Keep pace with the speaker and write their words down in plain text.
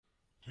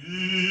Hello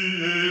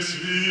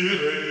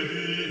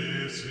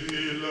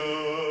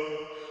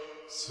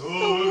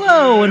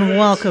and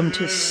welcome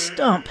to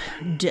Stump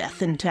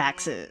Death and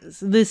Taxes.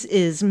 This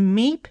is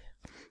Meep,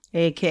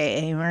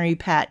 aka Mary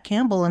Pat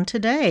Campbell, and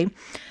today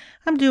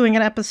I'm doing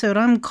an episode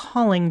I'm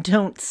calling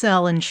Don't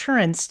Sell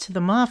Insurance to the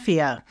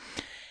Mafia.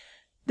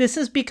 This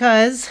is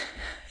because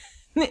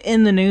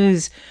in the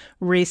news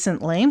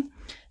recently,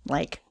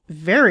 like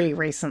very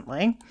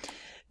recently,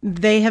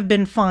 they have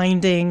been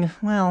finding,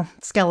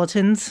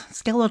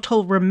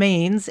 skeletal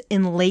remains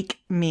in Lake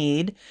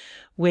Mead,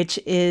 which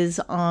is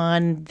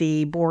on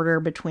the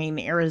border between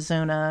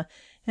Arizona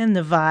and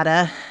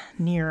Nevada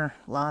near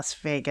Las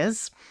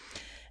Vegas,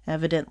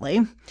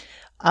 evidently.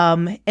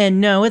 And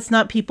no, it's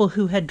not people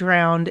who had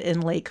drowned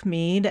in Lake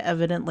Mead.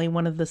 Evidently,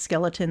 one of the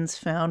skeletons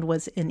found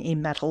was in a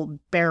metal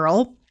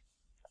barrel.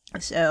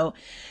 So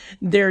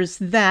there's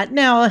that.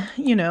 Now,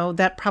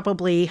 that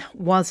probably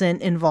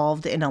wasn't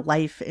involved in a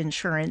life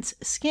insurance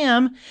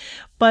scam,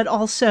 but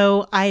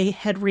also I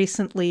had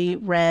recently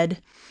read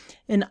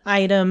an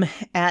item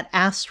at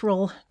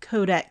Astral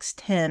Codex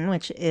 10,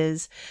 which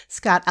is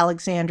Scott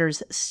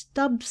Alexander's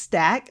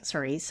Substack,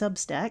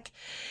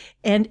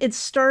 and it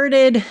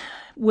started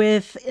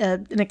with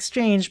an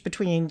exchange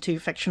between two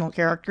fictional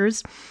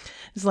characters.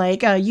 It's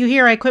like, you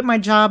hear I quit my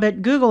job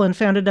at Google and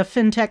founded a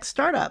fintech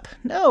startup.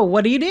 No,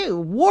 what do?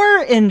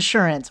 War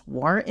insurance.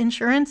 War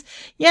insurance?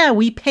 Yeah,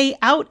 we pay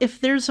out if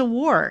there's a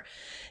war.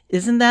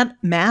 Isn't that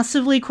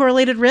massively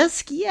correlated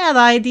risk? Yeah, the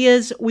idea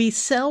is we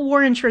sell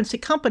war insurance to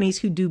companies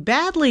who do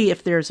badly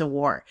if there's a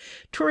war,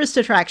 tourist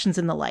attractions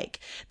and the like.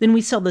 Then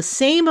we sell the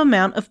same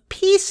amount of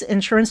peace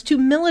insurance to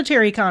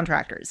military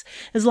contractors.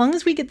 As long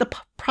as we get the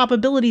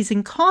probabilities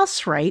and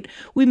costs right,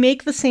 we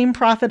make the same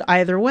profit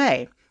either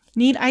way.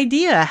 Neat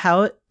idea.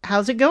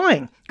 How's it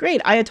going? Great.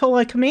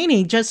 Ayatollah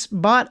Khomeini just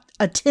bought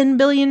a $10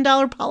 billion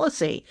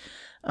policy.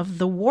 Of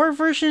the war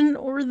version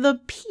or the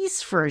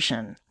peace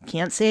version?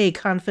 Can't say,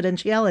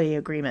 confidentiality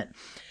agreement.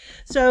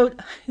 So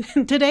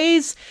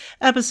today's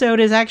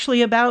episode is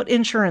actually about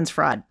insurance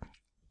fraud,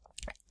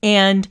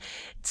 and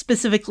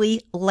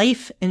specifically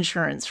life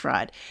insurance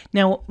fraud.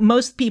 Now,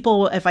 most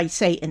people, if I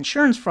say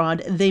insurance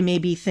fraud, they may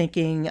be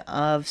thinking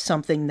of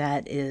something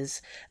that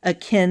is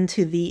akin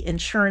to the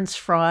insurance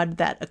fraud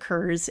that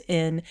occurs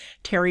in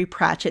Terry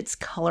Pratchett's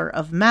Color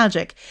of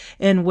Magic,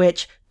 in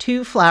which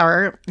Two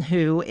Flower,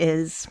 who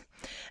is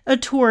a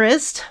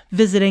tourist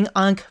visiting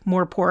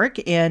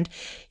Ankh-Morpork, and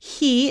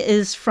he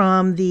is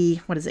from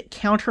the,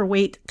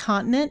 counterweight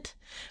continent,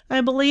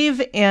 I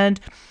believe, and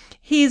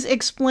he's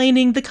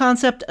explaining the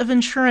concept of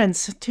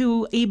insurance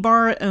to a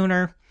bar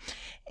owner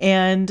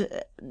and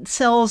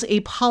sells a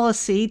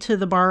policy to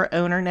the bar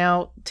owner.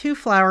 Now, Two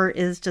Flower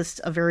is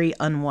just a very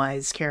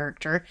unwise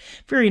character,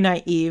 very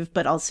naive,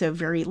 but also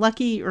very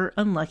lucky or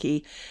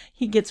unlucky.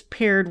 He gets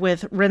paired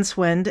with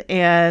Rincewind,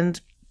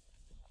 and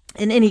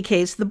in any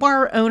case, the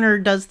bar owner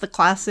does the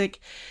classic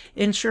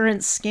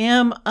insurance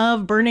scam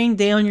of burning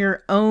down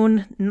your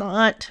own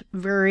not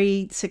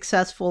very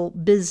successful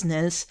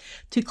business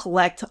to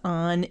collect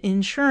on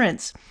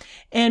insurance.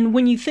 And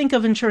when you think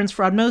of insurance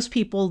fraud, most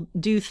people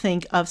do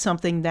think of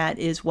something that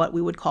is what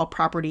we would call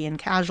property and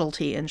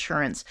casualty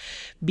insurance,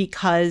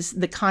 because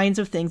the kinds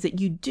of things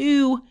that you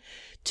do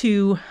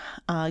to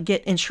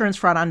get insurance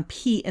fraud on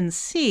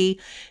P&C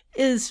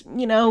is,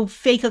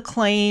 fake a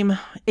claim,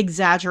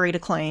 exaggerate a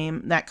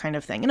claim, that kind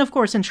of thing. And of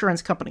course,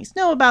 insurance companies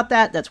know about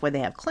that. That's why they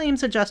have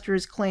claims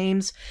adjusters,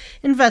 claims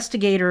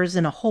investigators,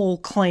 and a whole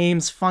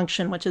claims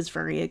function, which is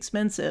very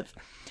expensive.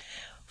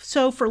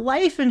 So for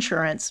life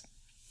insurance,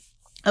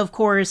 of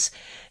course,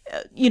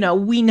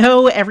 we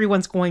know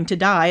everyone's going to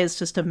die. It's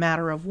just a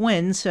matter of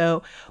when.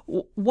 So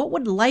what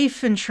would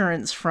life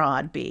insurance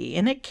fraud be?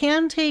 And it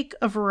can take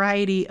a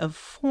variety of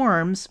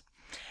forms,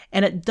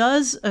 and it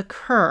does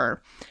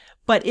occur,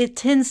 but it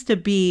tends to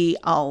be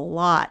a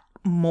lot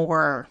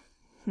more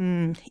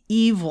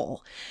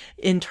evil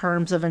in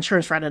terms of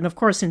insurance fraud. And of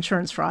course,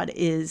 insurance fraud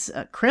is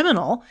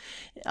criminal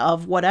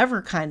of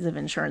whatever kinds of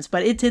insurance,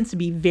 but it tends to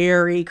be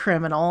very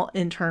criminal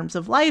in terms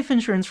of life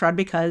insurance fraud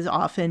because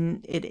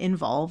often it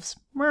involves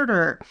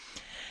murder.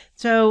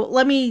 So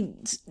let me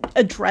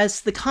address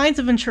the kinds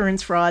of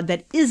insurance fraud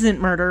that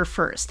isn't murder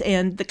first.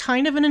 And the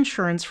kind of an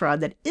insurance fraud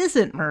that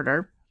isn't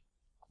murder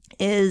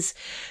is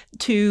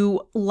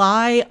to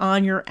lie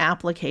on your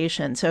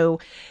application. So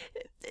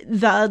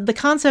the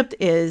concept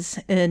is,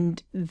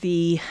 and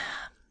the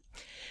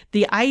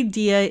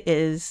idea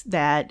is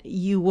that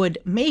you would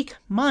make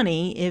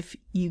money if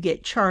you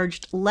get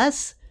charged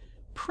less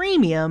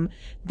premium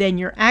than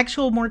your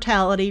actual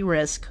mortality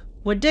risk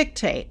would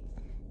dictate.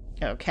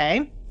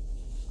 Okay?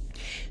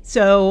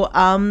 So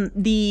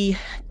the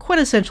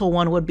quintessential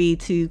one would be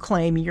to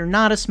claim you're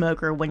not a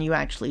smoker when you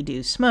actually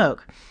do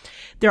smoke.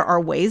 There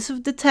are ways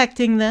of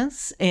detecting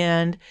this,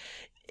 and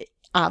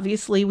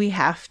obviously we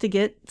have to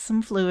get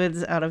some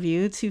fluids out of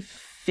you to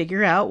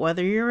figure out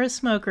whether you're a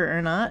smoker or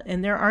not,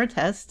 and there are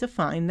tests to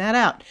find that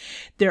out.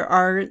 There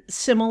are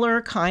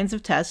similar kinds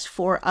of tests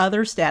for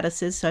other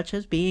statuses, such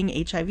as being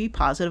HIV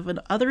positive and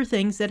other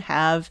things that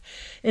have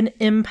an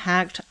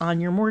impact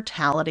on your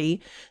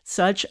mortality,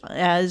 such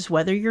as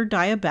whether you're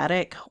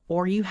diabetic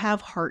or you have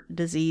heart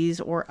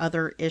disease or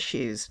other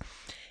issues.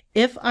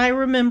 If I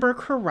remember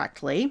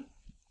correctly,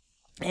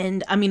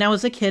 and I mean, I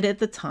was a kid at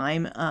the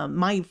time.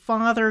 My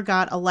father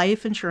got a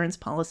life insurance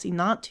policy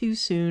not too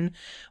soon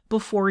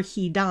before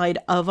he died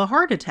of a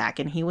heart attack,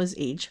 and he was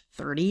age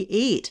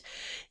 38.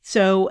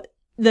 So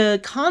the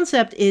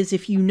concept is,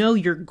 if you know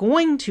you're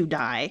going to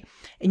die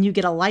and you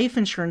get a life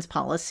insurance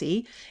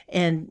policy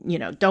and,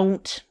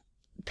 don't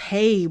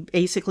pay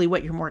basically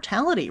what your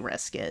mortality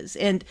risk is.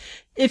 And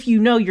if you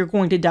know you're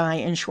going to die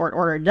in short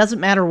order, it doesn't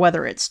matter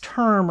whether it's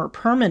term or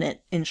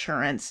permanent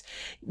insurance,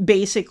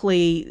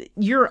 basically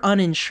you're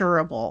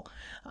uninsurable.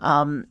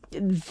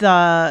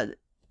 The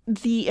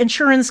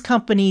insurance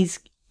companies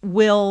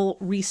will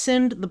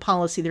rescind the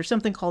policy. There's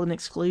something called an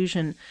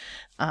exclusion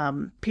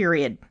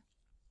period.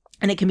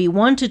 And it can be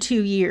 1 to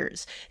 2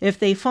 years. If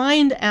they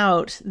find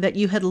out that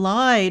you had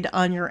lied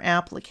on your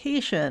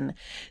application,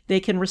 they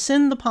can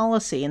rescind the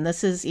policy. And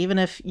this is even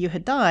if you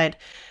had died.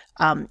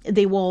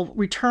 They will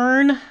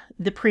return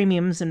the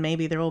premiums, and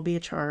maybe there will be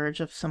a charge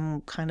of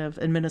some kind of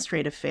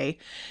administrative fee,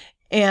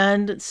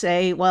 and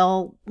say,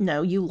 well,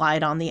 no, you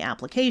lied on the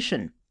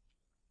application.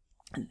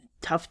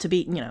 Tough to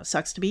be,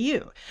 sucks to be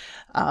you,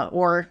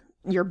 or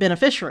your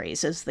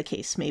beneficiaries, as the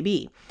case may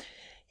be.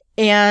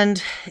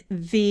 And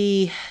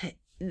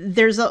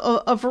there's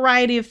a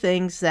variety of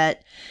things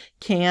that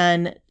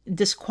can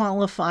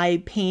disqualify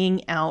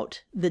paying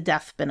out the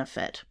death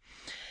benefit.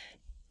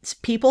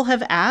 People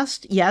have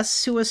asked, yes,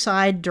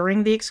 suicide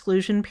during the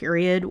exclusion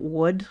period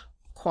would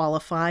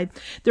qualify.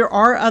 There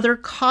are other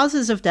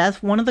causes of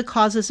death. One of the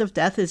causes of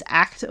death is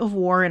act of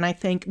war, and I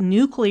think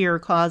nuclear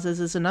causes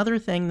is another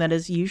thing that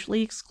is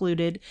usually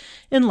excluded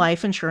in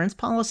life insurance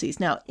policies.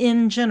 Now,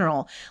 in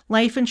general,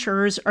 life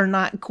insurers are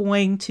not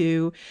going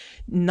to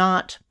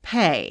not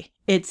pay.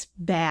 It's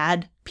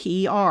bad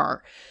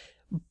PR.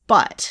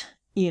 But,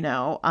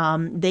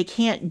 they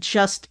can't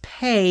just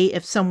pay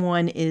if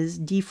someone is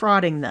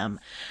defrauding them.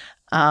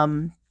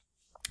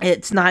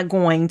 It's not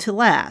going to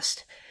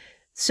last.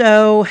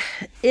 So,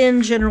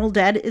 in general,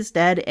 dead is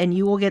dead, and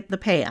you will get the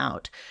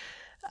payout.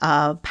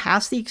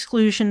 Past the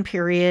exclusion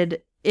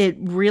period, it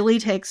really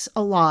takes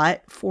a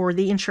lot for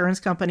the insurance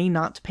company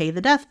not to pay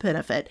the death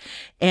benefit.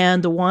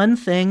 And the one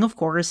thing, of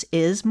course,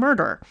 is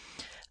murder.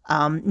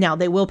 Now,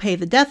 they will pay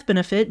the death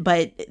benefit,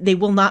 but they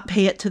will not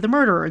pay it to the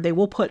murderer. They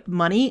will put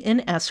money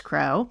in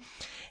escrow,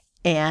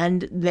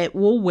 and that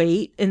will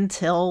wait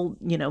until,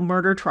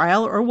 murder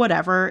trial or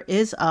whatever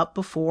is up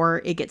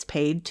before it gets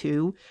paid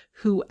to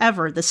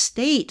whoever. The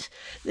state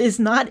is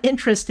not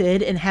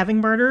interested in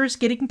having murderers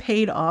getting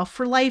paid off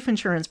for life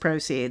insurance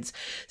proceeds.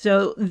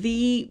 So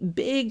the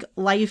big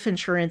life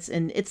insurance,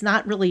 and it's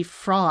not really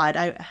fraud.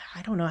 I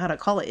don't know how to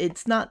call it.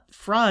 It's not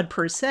fraud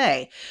per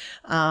se.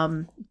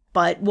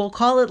 But we'll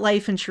call it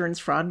life insurance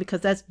fraud because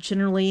that's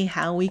generally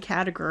how we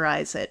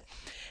categorize it.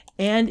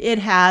 And it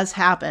has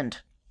happened.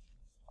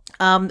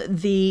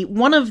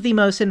 One of the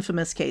most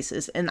infamous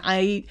cases, and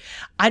I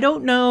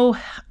don't know,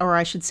 or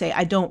I should say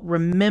I don't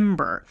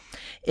remember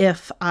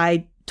if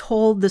I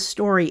told the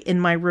story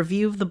in my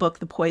review of the book,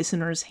 The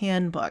Poisoner's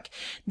Handbook.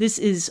 This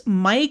is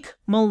Mike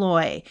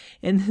Malloy,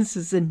 and this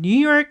is in New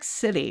York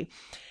City.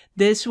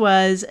 This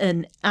was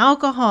an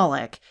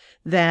alcoholic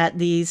that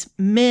these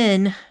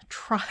men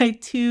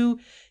tried to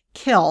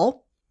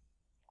kill.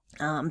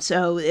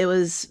 So it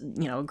was,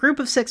 a group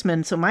of 6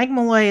 men. So Mike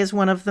Malloy is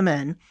one of the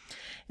men,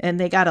 and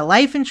they got a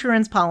life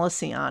insurance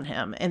policy on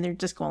him. And they're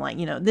just going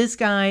like, this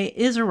guy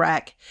is a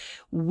wreck.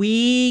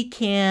 We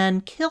can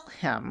kill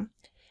him,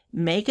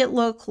 make it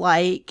look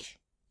like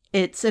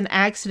it's an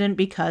accident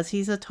because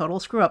he's a total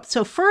screw up.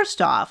 So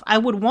first off, I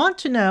would want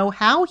to know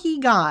how he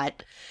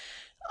got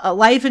a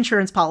life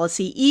insurance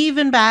policy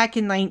even back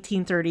in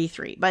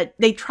 1933. But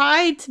they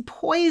tried to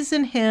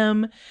poison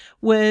him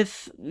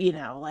with,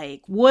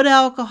 like wood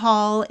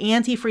alcohol,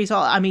 antifreeze.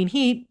 I mean,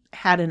 he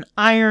had an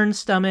iron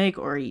stomach,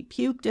 or he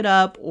puked it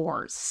up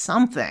or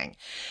something.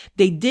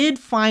 They did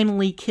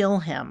finally kill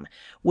him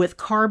with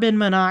carbon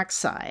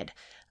monoxide.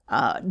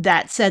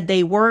 That said,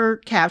 they were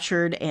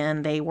captured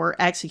and they were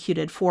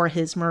executed for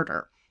his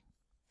murder.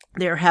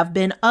 There have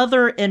been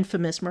other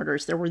infamous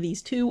murders. There were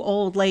these 2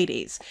 old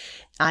ladies,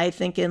 I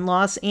think in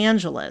Los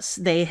Angeles.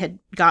 They had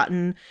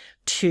gotten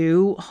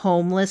 2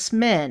 homeless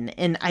men.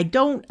 And I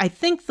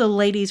think the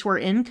ladies were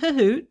in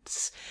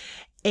cahoots,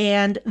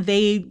 and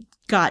they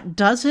got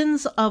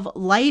dozens of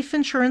life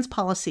insurance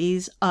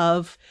policies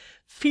of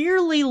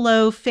fairly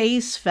low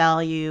face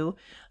value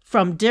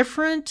from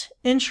different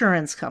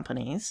insurance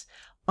companies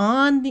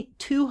on the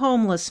 2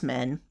 homeless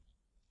men.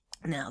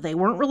 Now, they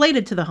weren't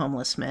related to the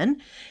homeless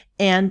men.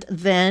 And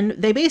then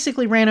they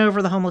basically ran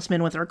over the homeless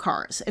men with their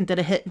cars and did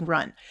a hit and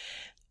run.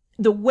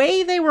 The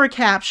way they were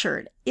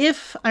captured,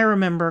 if I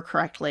remember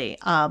correctly,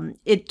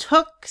 it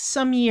took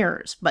some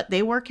years, but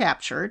they were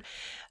captured,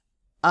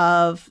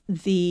 of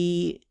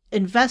the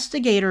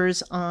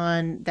investigators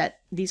on that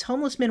these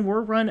homeless men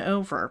were run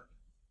over,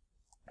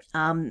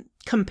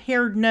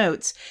 compared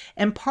notes.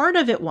 And part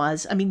of it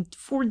was, I mean,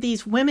 for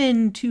these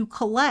women to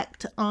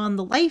collect on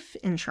the life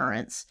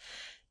insurance,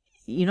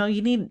 you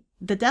need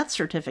the death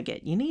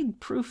certificate. You need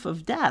proof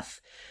of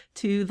death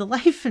to the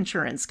life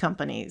insurance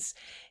companies.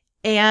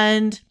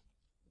 And,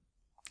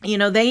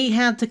 they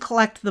had to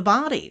collect the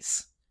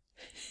bodies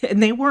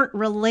and they weren't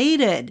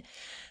related.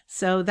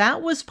 So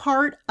that was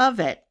part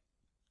of it.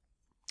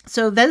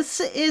 So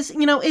this is,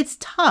 it's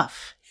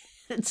tough.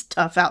 It's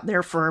tough out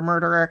there for a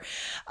murderer.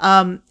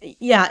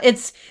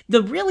 It's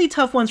the really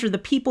tough ones are the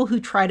people who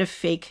try to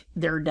fake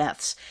their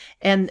deaths.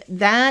 And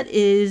that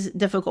is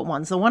difficult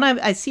ones. The one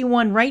I see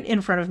one right in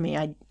front of me.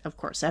 Of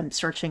course, I'm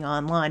searching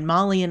online,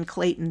 Molly and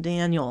Clayton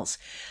Daniels.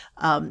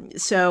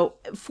 So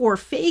for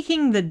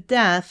faking the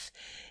death,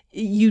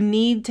 you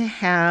need to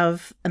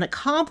have an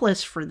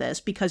accomplice for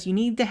this because you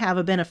need to have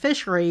a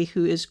beneficiary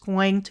who is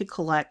going to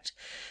collect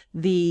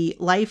the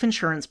life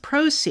insurance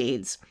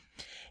proceeds,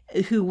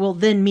 who will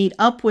then meet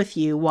up with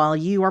you while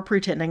you are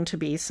pretending to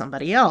be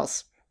somebody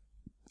else.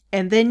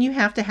 And then you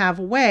have to have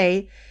a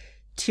way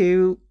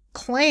to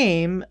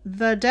claim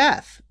the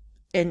death.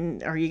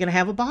 And are you going to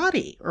have a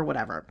body or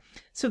whatever?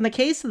 So in the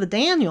case of the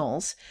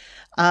Daniels,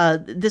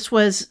 this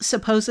was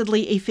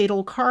supposedly a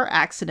fatal car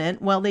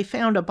accident. Well, they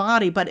found a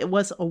body, but it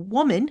was a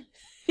woman.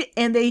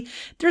 And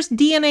there's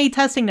DNA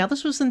testing now.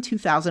 This was in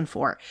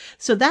 2004.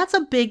 So that's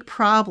a big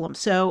problem.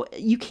 So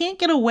you can't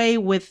get away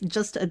with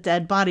just a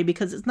dead body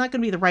because it's not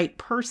going to be the right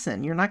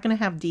person. You're not going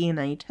to have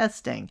DNA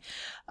testing.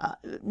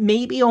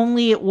 Maybe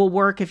only it will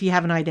work if you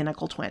have an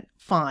identical twin.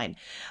 Fine.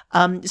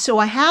 So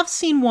I have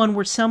seen one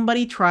where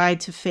somebody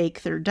tried to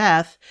fake their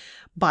death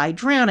by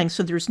drowning.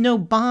 So there's no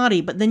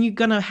body, but then you're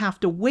going to have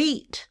to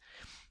wait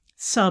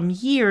some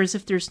years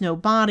if there's no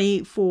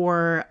body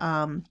for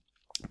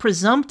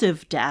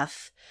presumptive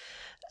death.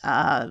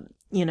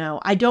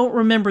 I don't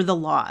remember the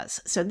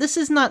laws. So this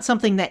is not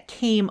something that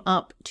came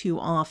up too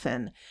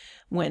often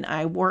when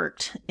I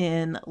worked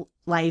in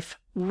life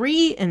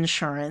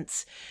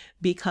reinsurance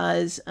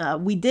because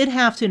we did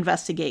have to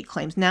investigate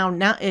claims.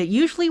 Now it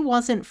usually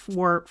wasn't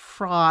for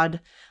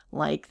fraud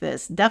like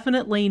this.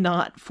 Definitely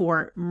not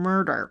for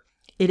murder.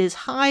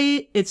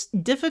 It's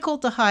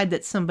difficult to hide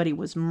that somebody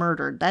was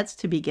murdered. That's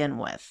to begin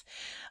with.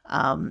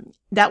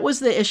 That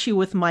was the issue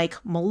with Mike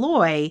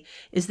Malloy,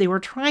 is they were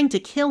trying to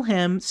kill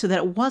him so that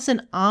it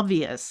wasn't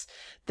obvious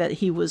that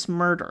he was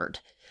murdered.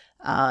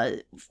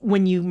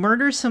 When you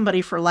murder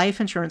somebody for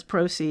life insurance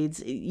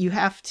proceeds, you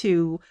have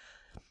to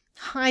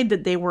hide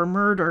that they were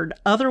murdered.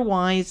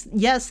 Otherwise,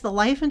 yes, the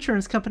life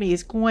insurance company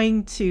is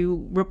going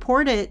to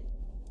report it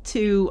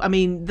to,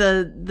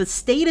 the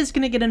state is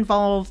going to get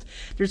involved.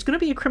 There's going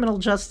to be a criminal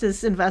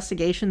justice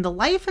investigation. The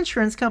life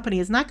insurance company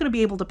is not going to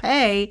be able to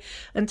pay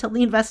until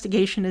the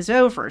investigation is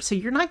over. So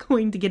you're not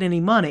going to get any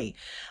money.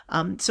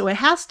 So it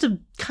has to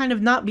kind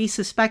of not be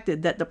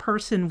suspected that the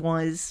person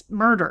was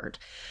murdered.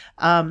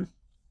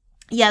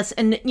 Yes,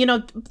 and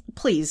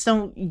please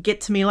don't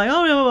get to me like,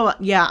 oh no,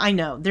 yeah, I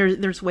know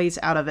there's ways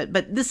out of it,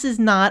 but this is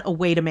not a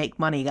way to make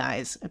money,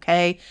 guys.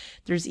 Okay,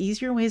 there's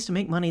easier ways to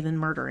make money than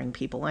murdering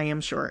people, I am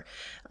sure.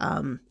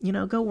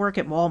 Go work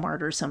at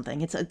Walmart or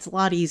something. It's a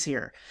lot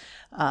easier.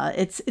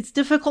 It's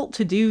difficult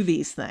to do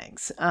these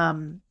things.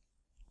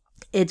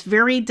 It's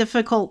very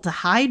difficult to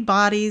hide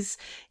bodies,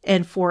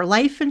 and for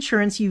life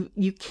insurance,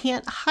 you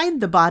can't hide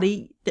the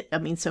body.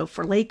 So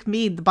for Lake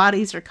Mead, the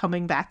bodies are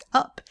coming back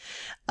up.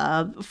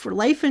 For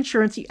life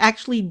insurance, you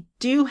actually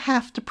do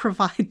have to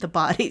provide the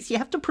bodies. You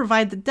have to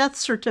provide the death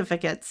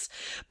certificates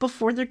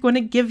before they're going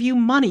to give you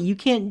money. You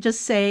can't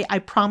just say, I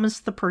promise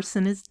the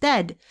person is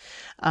dead.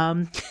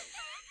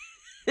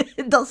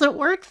 It doesn't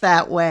work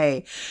that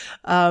way.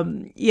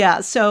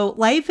 So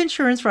life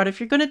insurance fraud, if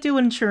you're going to do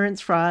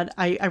insurance fraud,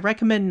 I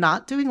recommend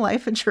not doing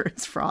life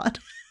insurance fraud.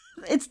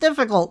 It's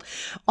difficult.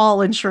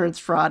 All insurance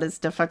fraud is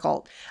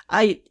difficult.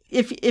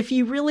 If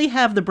you really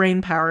have the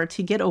brain power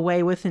to get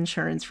away with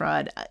insurance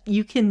fraud,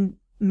 you can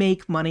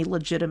make money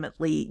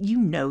legitimately. You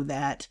know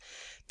that.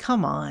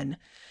 Come on.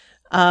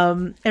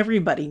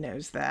 Everybody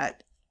knows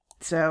that.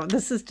 So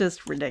this is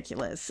just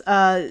ridiculous.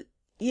 I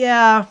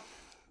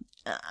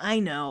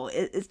know.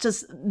 It's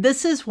just,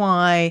 this is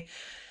why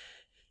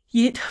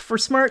for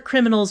smart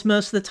criminals,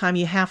 most of the time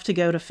you have to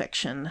go to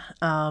fiction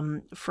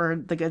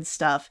for the good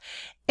stuff.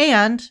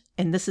 And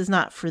this is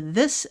not for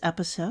this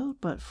episode,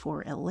 but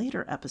for a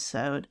later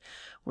episode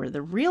where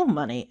the real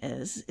money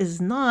is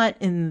not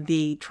in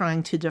the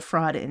trying to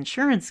defraud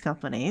insurance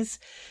companies.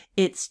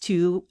 It's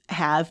to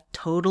have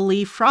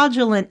totally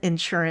fraudulent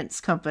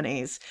insurance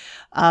companies.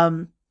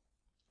 Though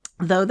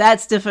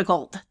that's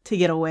difficult to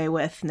get away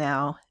with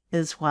now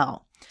as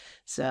well.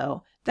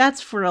 So that's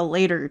for a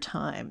later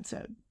time.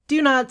 So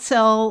do not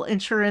sell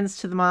insurance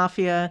to the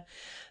Mafia,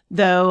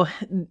 though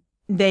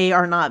they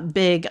are not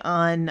big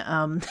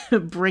on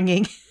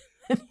bringing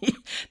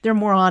They're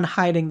more on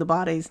hiding the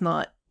bodies,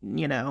 not,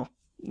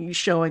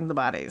 showing the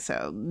bodies.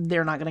 So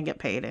they're not going to get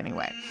paid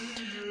anyway.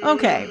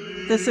 Okay,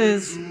 this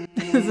has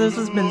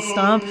been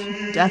Stomp,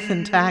 Death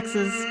and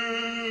Taxes.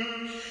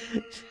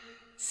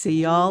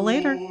 See y'all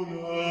later.